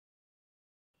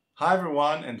Hi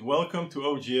everyone and welcome to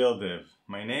OGLDEV.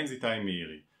 My name is Etay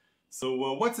Meiri. So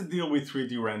what's the deal with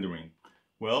 3D rendering?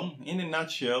 Well, in a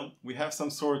nutshell, we have some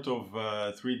sort of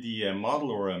 3D model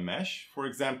or a mesh. For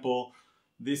example,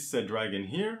 this dragon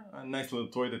here, a nice little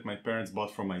toy that my parents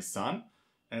bought for my son.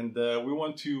 And we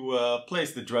want to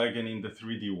place the dragon in the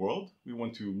 3D world. We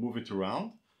want to move it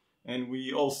around. And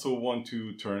we also want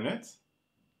to turn it.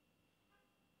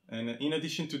 And in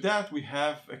addition to that, we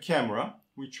have a camera,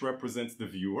 which represents the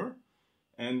viewer.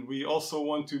 And we also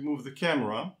want to move the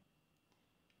camera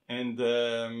and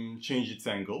change its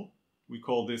angle. We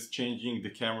call this changing the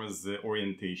camera's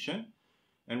orientation.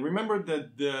 And remember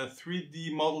that the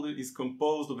 3D model is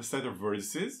composed of a set of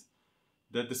vertices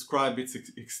that describe its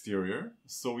exterior.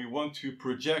 So we want to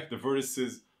project the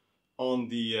vertices on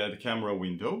the camera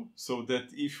window so that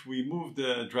if we move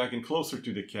the dragon closer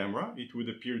to the camera, it would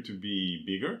appear to be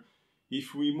bigger.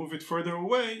 If we move it further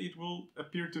away, it will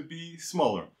appear to be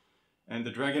smaller. And the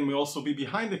dragon may also be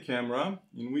behind the camera,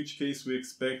 in which case we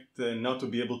expect not to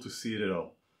be able to see it at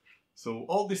all. So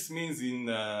all this means in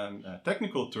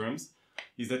technical terms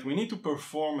is that we need to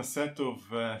perform a set of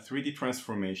 3D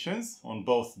transformations on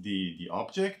both the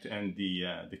object and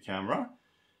the camera.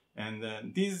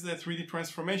 And these 3D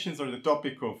transformations are the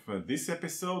topic of this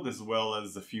episode as well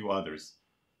as a few others.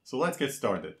 So let's get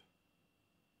started.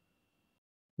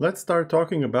 Let's start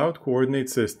talking about coordinate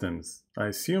systems. I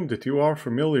assume that you are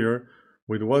familiar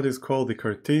with what is called the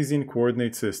Cartesian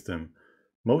coordinate system.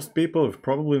 Most people have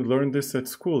probably learned this at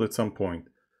school at some point.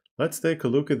 Let's take a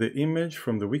look at the image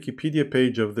from the Wikipedia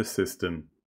page of the system.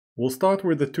 We'll start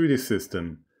with the 2D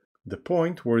system. The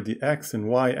point where the x and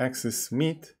y axis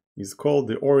meet is called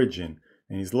the origin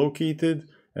and is located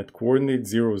at coordinate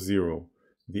 0, 0.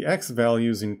 The x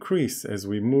values increase as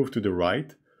we move to the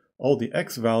right. All the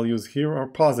x values here are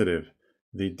positive.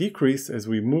 They decrease as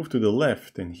we move to the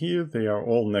left, and here they are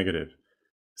all negative.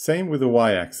 Same with the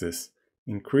y-axis,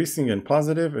 increasing and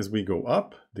positive as we go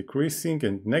up, decreasing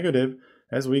and negative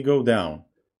as we go down.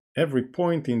 Every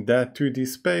point in that 2D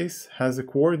space has a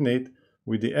coordinate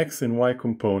with the x and y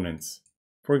components.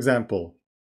 For example,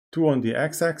 2 on the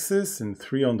x-axis and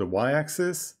 3 on the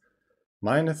y-axis,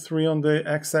 -3 on the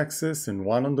x-axis and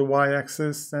 1 on the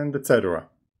y-axis, and etc.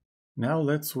 Now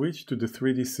let's switch to the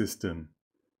 3D system.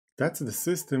 That's the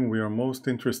system we are most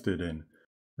interested in.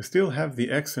 We still have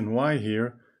the x and y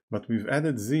here, but we've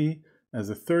added z as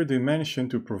a third dimension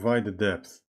to provide the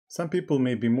depth. Some people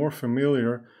may be more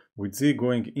familiar with z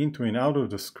going into and out of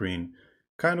the screen,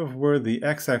 kind of where the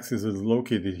x-axis is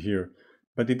located here,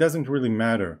 but it doesn't really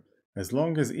matter. As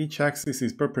long as each axis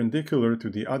is perpendicular to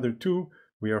the other two,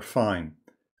 we are fine.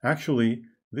 Actually,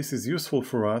 this is useful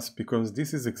for us because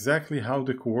this is exactly how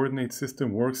the coordinate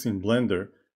system works in Blender,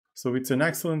 so it's an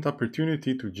excellent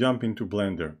opportunity to jump into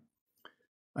Blender.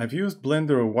 I've used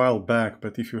Blender a while back,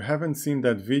 but if you haven't seen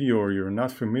that video or you're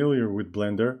not familiar with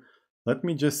Blender, let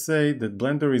me just say that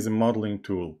Blender is a modeling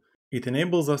tool. It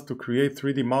enables us to create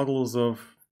 3D models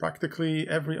of practically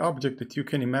every object that you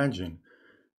can imagine.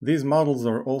 These models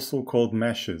are also called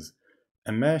meshes.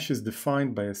 A mesh is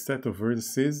defined by a set of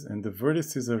vertices, and the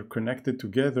vertices are connected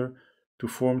together to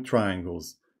form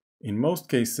triangles. In most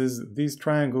cases, these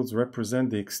triangles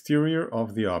represent the exterior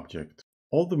of the object.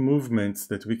 All the movements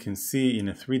that we can see in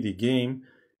a 3D game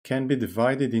can be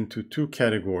divided into two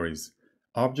categories: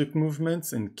 object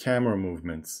movements and camera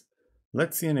movements.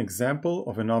 Let's see an example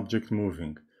of an object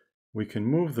moving. We can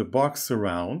move the box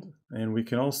around, and we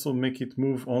can also make it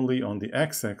move only on the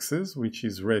x-axis, which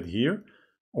is red here,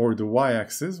 or the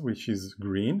y-axis, which is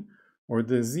green, or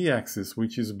the z-axis,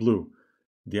 which is blue.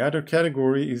 The other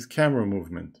category is camera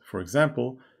movement. For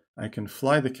example, I can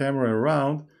fly the camera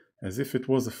around as if it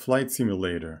was a flight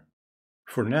simulator.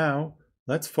 For now,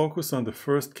 let's focus on the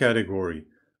first category,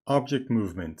 object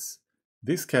movements.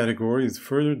 This category is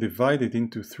further divided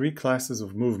into three classes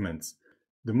of movements.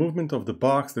 The movement of the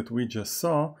box that we just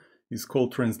saw is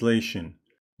called translation.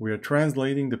 We are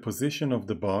translating the position of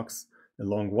the box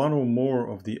along one or more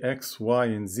of the x, y,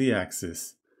 and z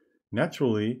axis.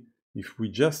 Naturally, if we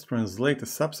just translate a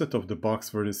subset of the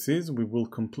box vertices, we will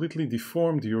completely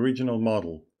deform the original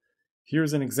model.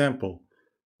 Here's an example.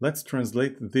 Let's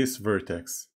translate this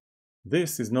vertex.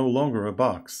 This is no longer a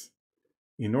box.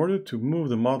 In order to move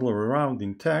the model around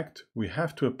intact, we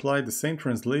have to apply the same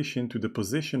translation to the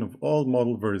position of all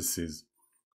model vertices.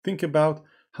 Think about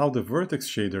how the vertex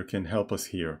shader can help us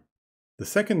here. The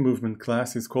second movement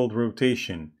class is called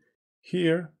rotation.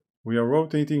 Here, we are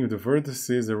rotating the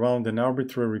vertices around an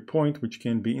arbitrary point which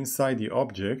can be inside the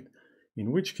object,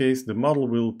 in which case the model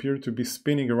will appear to be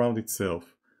spinning around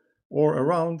itself, or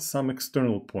around some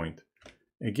external point.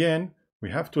 Again, we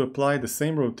have to apply the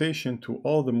same rotation to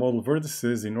all the model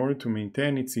vertices in order to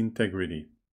maintain its integrity.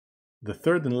 The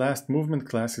third and last movement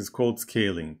class is called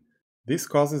scaling. This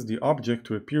causes the object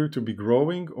to appear to be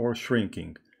growing or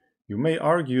shrinking. You may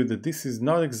argue that this is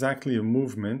not exactly a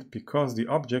movement because the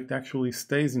object actually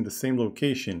stays in the same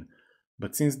location,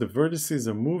 but since the vertices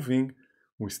are moving,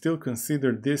 we still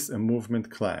consider this a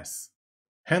movement class.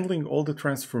 Handling all the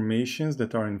transformations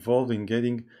that are involved in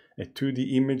getting a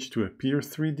 2D image to appear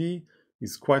 3D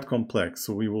is quite complex,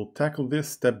 so we will tackle this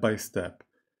step by step.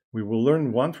 We will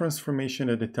learn one transformation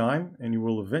at a time, and you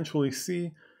will eventually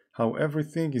see how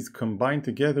everything is combined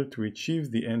together to achieve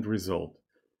the end result.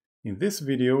 In this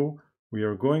video, we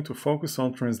are going to focus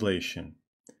on translation.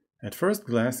 At first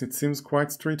glance, it seems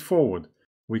quite straightforward.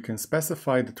 We can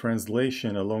specify the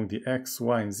translation along the x,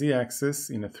 y, and z axis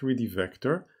in a 3D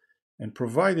vector and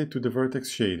provide it to the vertex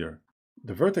shader.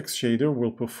 The vertex shader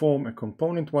will perform a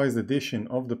component-wise addition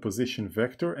of the position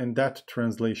vector and that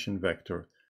translation vector.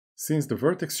 Since the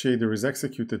vertex shader is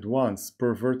executed once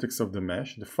per vertex of the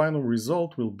mesh, the final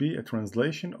result will be a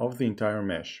translation of the entire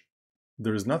mesh.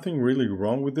 There is nothing really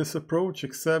wrong with this approach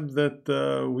except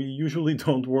that we usually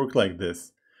don't work like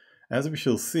this. As we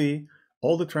shall see,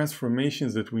 all the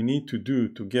transformations that we need to do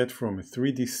to get from a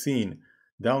 3D scene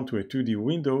down to a 2D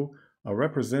window are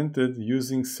represented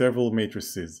using several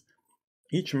matrices.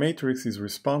 Each matrix is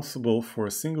responsible for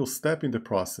a single step in the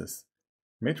process.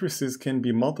 Matrices can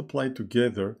be multiplied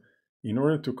together in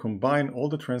order to combine all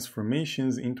the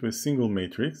transformations into a single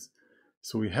matrix,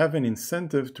 so we have an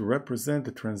incentive to represent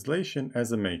the translation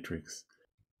as a matrix.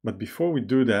 But before we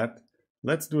do that,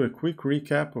 let's do a quick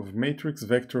recap of matrix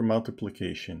vector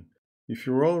multiplication. If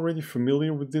you're already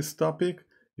familiar with this topic,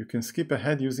 you can skip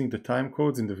ahead using the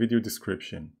timecodes in the video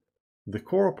description. The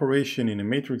core operation in a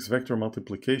matrix vector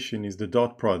multiplication is the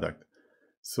dot product.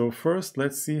 So first,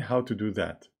 let's see how to do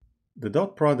that. The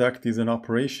dot product is an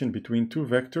operation between two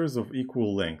vectors of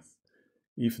equal length.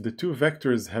 If the two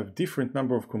vectors have different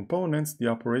number of components, the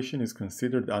operation is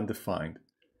considered undefined.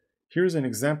 Here's an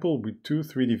example with two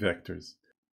 3D vectors.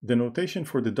 The notation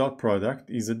for the dot product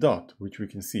is a dot, which we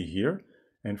can see here,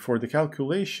 and for the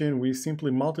calculation we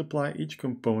simply multiply each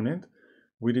component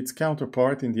with its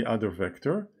counterpart in the other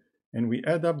vector, and we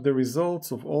add up the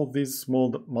results of all these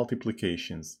small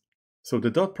multiplications. So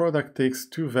the dot product takes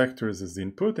two vectors as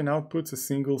input and outputs a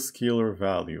single scalar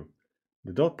value.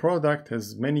 The dot product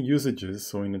has many usages,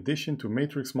 so in addition to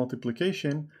matrix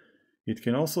multiplication, it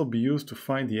can also be used to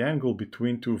find the angle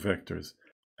between two vectors.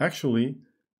 Actually,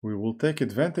 we will take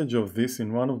advantage of this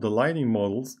in one of the lighting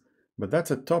models, but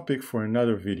that's a topic for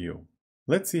another video.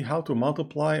 Let's see how to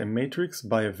multiply a matrix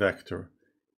by a vector.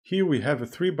 Here we have a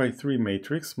 3x3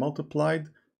 matrix multiplied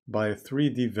by a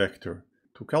 3D vector.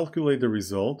 To calculate the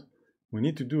result, we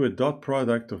need to do a dot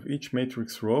product of each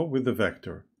matrix row with the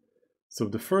vector. So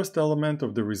the first element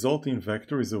of the resulting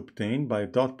vector is obtained by a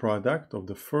dot product of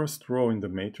the first row in the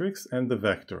matrix and the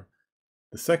vector.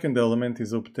 The second element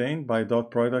is obtained by a dot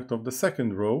product of the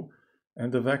second row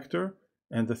and the vector,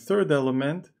 and the third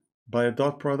element by a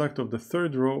dot product of the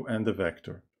third row and the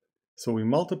vector. So we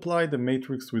multiply the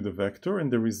matrix with the vector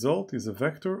and the result is a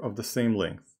vector of the same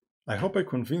length. I hope I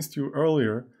convinced you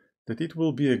earlier that it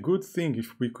will be a good thing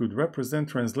if we could represent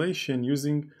translation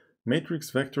using matrix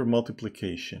vector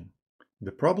multiplication.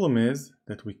 The problem is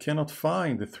that we cannot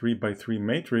find a 3x3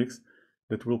 matrix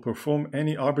that will perform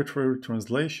any arbitrary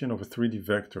translation of a 3D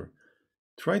vector.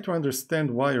 Try to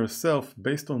understand why yourself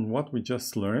based on what we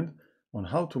just learned on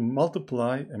how to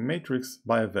multiply a matrix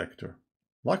by a vector.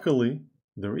 Luckily,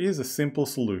 there is a simple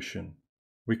solution.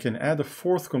 We can add a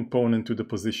fourth component to the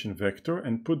position vector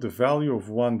and put the value of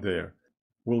 1 there.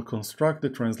 We'll construct the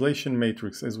translation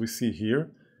matrix as we see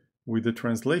here, with the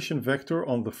translation vector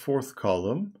on the fourth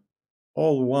column,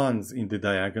 all 1s in the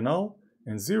diagonal,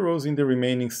 and 0s in the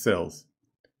remaining cells.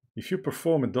 If you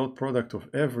perform a dot product of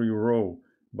every row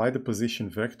by the position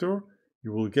vector,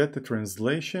 you will get the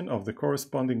translation of the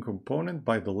corresponding component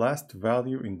by the last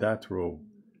value in that row.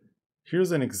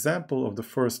 Here's an example of the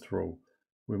first row.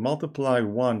 We multiply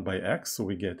 1 by x, so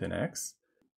we get an x.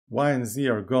 Y and z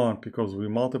are gone because we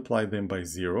multiply them by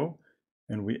 0,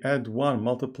 and we add 1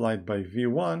 multiplied by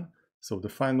v1, so the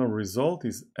final result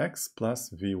is x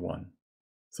plus v1.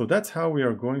 So that's how we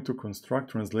are going to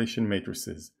construct translation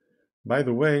matrices. By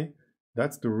the way,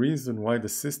 that's the reason why the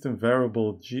system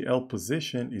variable GL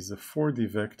position is a 4D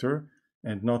vector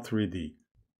and not 3D.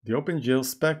 The OpenGL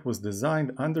spec was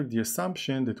designed under the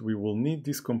assumption that we will need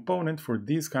this component for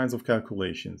these kinds of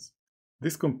calculations.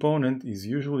 This component is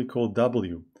usually called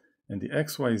W, and the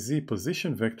XYZ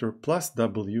position vector plus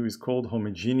W is called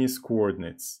homogeneous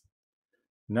coordinates.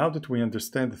 Now that we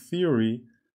understand the theory,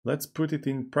 Let's put it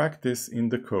in practice in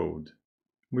the code.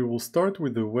 We will start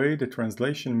with the way the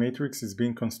translation matrix is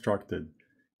being constructed.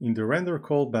 In the render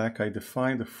callback, I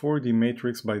defined a 4D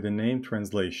matrix by the name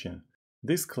translation.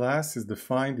 This class is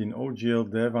defined in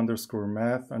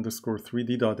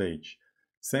OGLDEV_math_3D.h,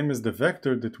 same as the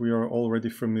vector that we are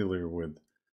already familiar with.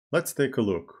 Let's take a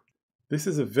look. This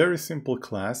is a very simple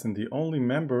class, and the only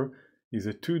member is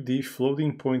a 2D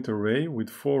floating point array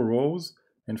with 4 rows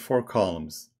and 4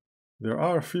 columns. There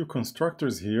are a few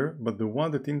constructors here, but the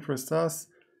one that interests us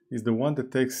is the one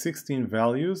that takes 16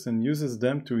 values and uses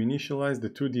them to initialize the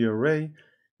 2D array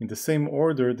in the same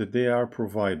order that they are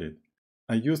provided.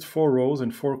 I used 4 rows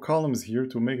and 4 columns here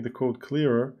to make the code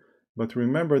clearer, but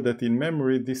remember that in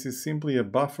memory this is simply a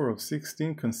buffer of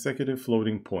 16 consecutive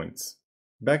floating points.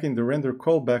 Back in the render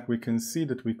callback, we can see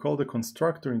that we call the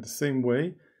constructor in the same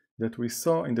way that we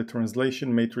saw in the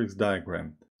translation matrix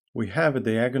diagram. We have a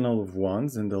diagonal of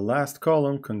 1s, and the last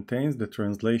column contains the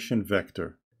translation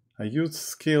vector. I used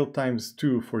scale times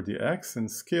 2 for the x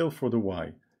and scale for the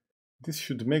y. This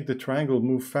should make the triangle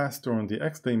move faster on the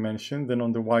x dimension than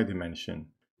on the y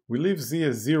dimension. We leave z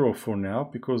as 0 for now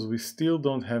because we still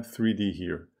don't have 3D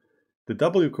here. The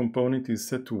w component is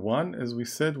set to 1 as we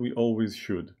said we always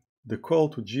should. The call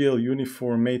to GL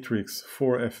uniform matrix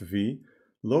 4FV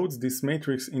loads this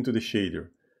matrix into the shader.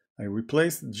 I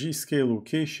replaced G-scale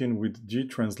location with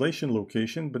G-translation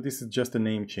location, but this is just a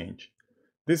name change.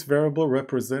 This variable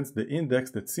represents the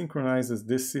index that synchronizes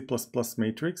this C++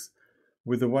 matrix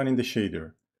with the one in the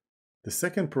shader. The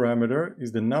second parameter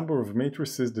is the number of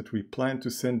matrices that we plan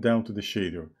to send down to the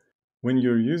shader. When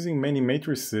you're using many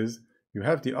matrices, you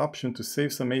have the option to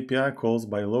save some API calls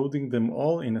by loading them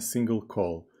all in a single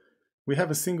call. We have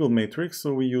a single matrix,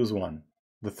 so we use one.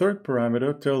 The third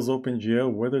parameter tells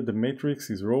OpenGL whether the matrix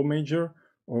is row major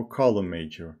or column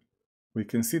major. We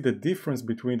can see the difference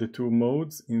between the two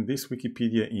modes in this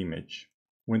Wikipedia image.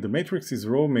 When the matrix is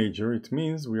row major, it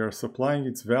means we are supplying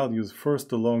its values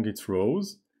first along its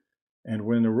rows, and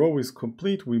when a row is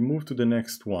complete, we move to the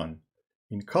next one.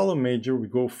 In column major, we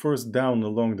go first down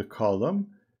along the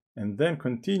column, and then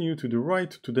continue to the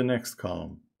right to the next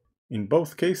column. In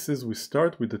both cases, we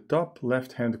start with the top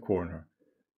left-hand corner.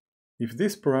 If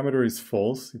this parameter is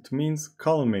false, it means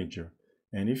column major,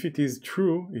 and if it is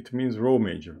true, it means row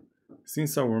major.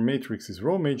 Since our matrix is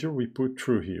row major, we put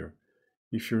true here.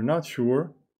 If you're not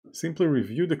sure, simply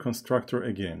review the constructor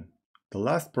again. The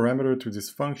last parameter to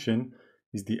this function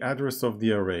is the address of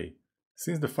the array.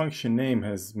 Since the function name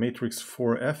has matrix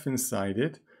 4F inside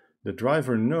it, the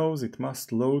driver knows it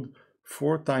must load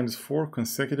 4 times 4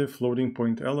 consecutive floating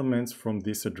point elements from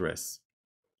this address.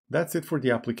 That's it for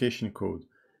the application code.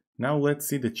 Now let's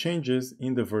see the changes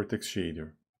in the Vertex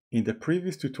shader. In the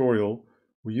previous tutorial,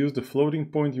 we used the floating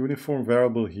point uniform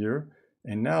variable here,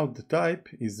 and now the type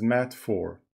is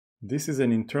mat4. This is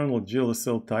an internal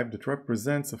GLSL type that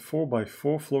represents a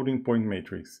 4x4 floating point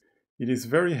matrix. It is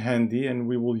very handy and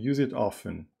we will use it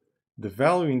often. The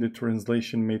value in the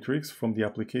translation matrix from the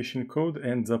application code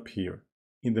ends up here.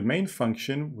 In the main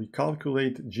function, we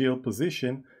calculate GL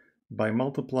position by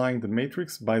multiplying the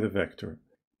matrix by the vector.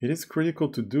 It is critical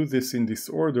to do this in this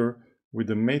order with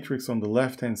the matrix on the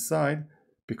left-hand side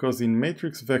because in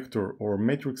matrix vector or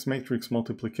matrix-matrix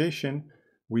multiplication,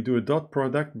 we do a dot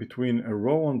product between a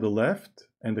row on the left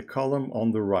and a column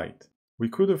on the right. We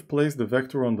could have placed the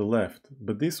vector on the left,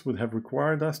 but this would have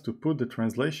required us to put the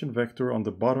translation vector on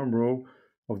the bottom row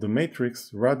of the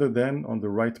matrix rather than on the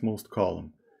rightmost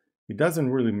column. It doesn't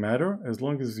really matter as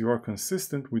long as you are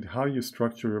consistent with how you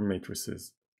structure your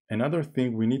matrices. Another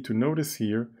thing we need to notice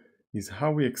here is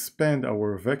how we expand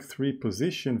our vec3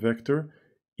 position vector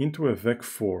into a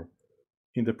vec4.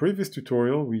 In the previous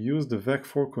tutorial, we used the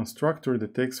vec4 constructor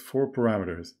that takes 4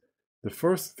 parameters. The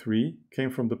first 3 came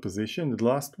from the position, the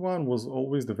last one was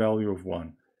always the value of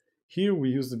 1. Here we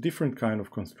use a different kind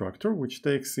of constructor which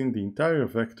takes in the entire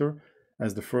vector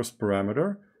as the first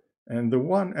parameter and the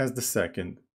 1 as the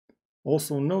second.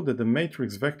 Also note that the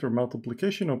matrix vector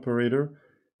multiplication operator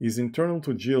is internal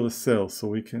to GLSL, so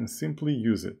we can simply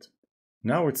use it.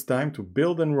 Now it's time to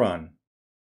build and run.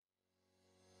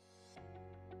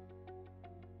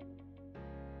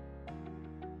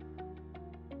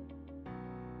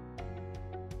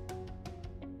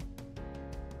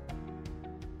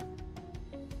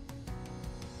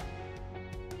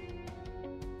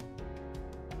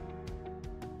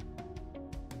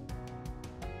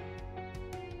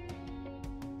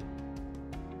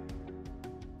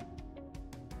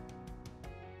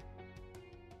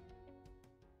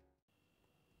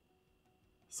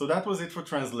 So that was it for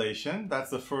translation. That's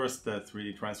the first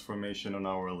 3D transformation on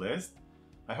our list.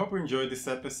 I hope you enjoyed this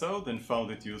episode and found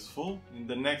it useful. In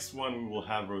the next one we will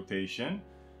have rotation.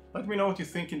 Let me know what you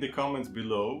think in the comments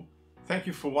below. Thank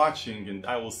you for watching and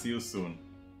I will see you soon.